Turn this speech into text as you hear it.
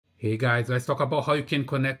Hey guys, let's talk about how you can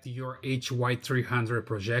connect your HY300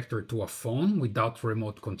 projector to a phone without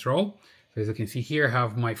remote control. So as you can see here, I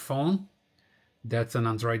have my phone. That's an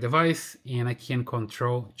Android device and I can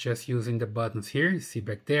control just using the buttons here. You see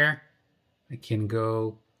back there, I can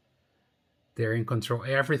go there and control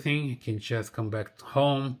everything. I can just come back to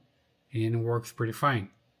home and it works pretty fine.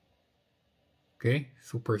 Okay,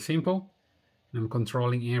 super simple. I'm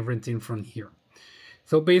controlling everything from here.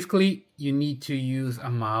 So basically, you need to use a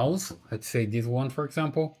mouse. Let's say this one, for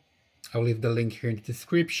example. I'll leave the link here in the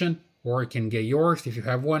description, or you can get yours if you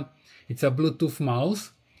have one. It's a Bluetooth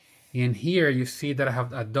mouse. And here you see that I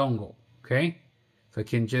have a dongle, okay? So I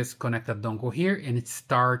can just connect a dongle here and it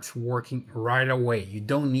starts working right away. You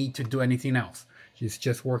don't need to do anything else. It's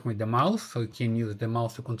just working with the mouse, so you can use the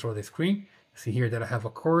mouse to control the screen. See here that I have a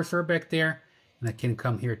cursor back there, and I can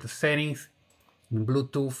come here to settings, in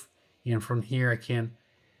Bluetooth, and from here I can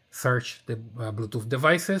search the Bluetooth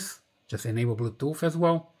devices, just enable Bluetooth as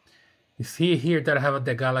well. You see here that I have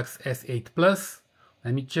the Galaxy S8 Plus.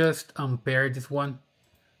 Let me just unpair this one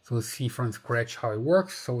so we'll see from scratch how it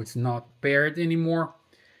works. So it's not paired anymore.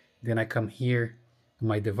 Then I come here to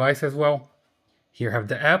my device as well. Here I have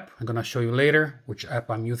the app. I'm gonna show you later which app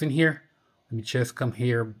I'm using here. Let me just come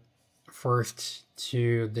here first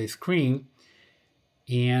to the screen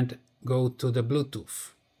and go to the Bluetooth.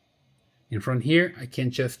 And from here, I can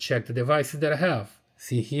just check the devices that I have.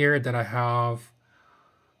 See here that I have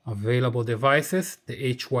available devices,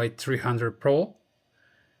 the HY300 Pro.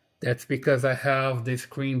 That's because I have the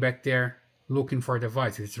screen back there looking for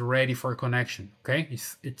devices. It's ready for connection, okay?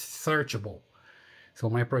 It's searchable. So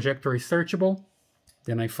my projector is searchable.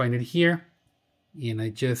 Then I find it here and I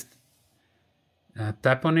just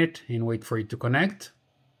tap on it and wait for it to connect.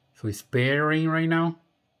 So it's pairing right now.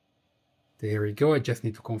 There we go, I just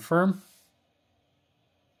need to confirm.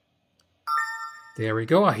 There we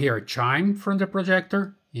go, I hear a chime from the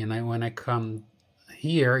projector, and when I come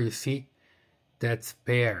here, you see that's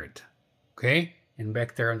paired, okay? And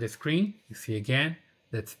back there on the screen, you see again,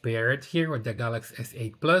 that's paired here with the Galaxy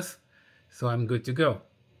S8 Plus, so I'm good to go,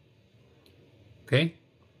 okay?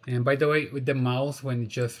 And by the way, with the mouse, when you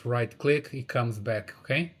just right click, it comes back,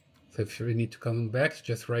 okay? So if you need to come back,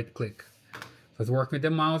 just right click. So it's working with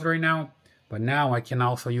the mouse right now, but now I can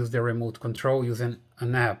also use the remote control using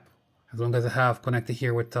an app. As long as I have connected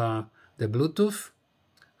here with the Bluetooth,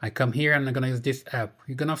 I come here and I'm gonna use this app.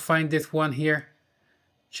 You're gonna find this one here,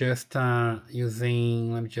 just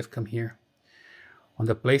using, let me just come here on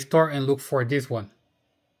the Play Store and look for this one.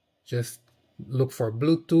 Just look for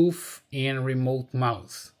Bluetooth and remote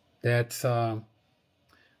mouse. That's the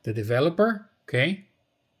developer, okay?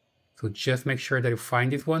 So just make sure that you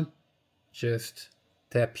find this one. Just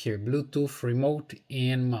tap here, Bluetooth, remote,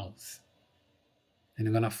 and mouse. And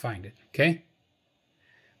I'm gonna find it, okay?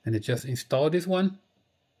 Then I just install this one,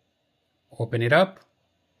 open it up,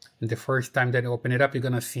 and the first time that you open it up, you're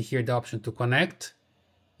gonna see here the option to connect,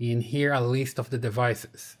 and here a list of the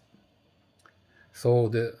devices. So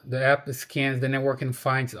the app scans the network and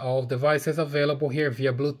finds all devices available here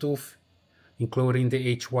via Bluetooth, including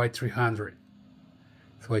the HY300.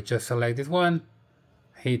 So I just select this one,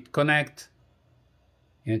 hit connect,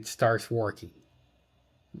 and it starts working.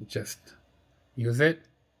 Just use it.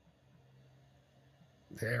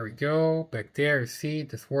 There we go. Back there, you see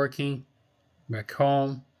it's working. Back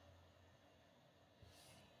home.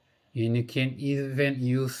 And you can even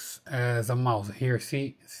use as a mouse. Here,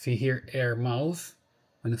 see here, air mouse.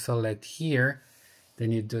 When you select here,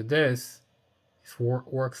 then you do this. It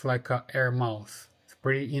works like an air mouse. It's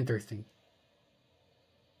pretty interesting.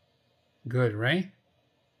 Good, right?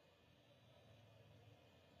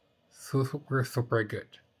 Super good.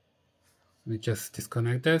 Let me just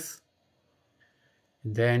disconnect this.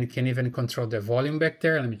 And then you can even control the volume back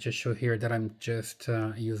there. Let me just show here that I'm just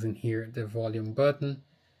using here the volume button.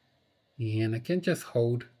 And I can just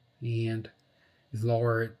hold and it's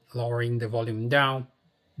lowering the volume down.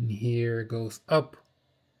 And here it goes up.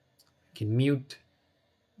 I can mute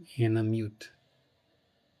and unmute.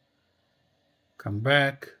 Come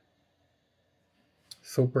back.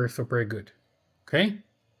 Super good. Okay?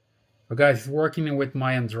 So guys, it's working with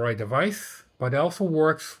my Android device, but it also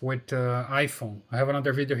works with iPhone. I have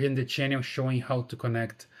another video here in the channel showing how to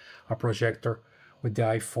connect a projector with the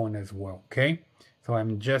iPhone as well, okay? So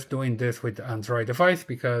I'm just doing this with the Android device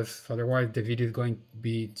because otherwise the video is going to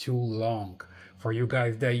be too long. For you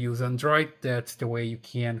guys that use Android, that's the way you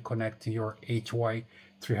can connect your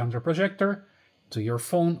HY300 projector to your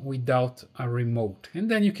phone without a remote.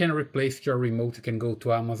 And then you can replace your remote. You can go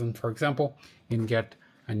to Amazon, for example, and get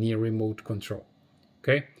a near remote control.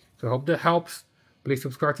 Okay, so I hope that helps. Please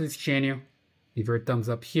subscribe to this channel leave your thumbs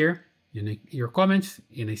up here and your comments,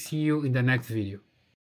 and I see you in the next video.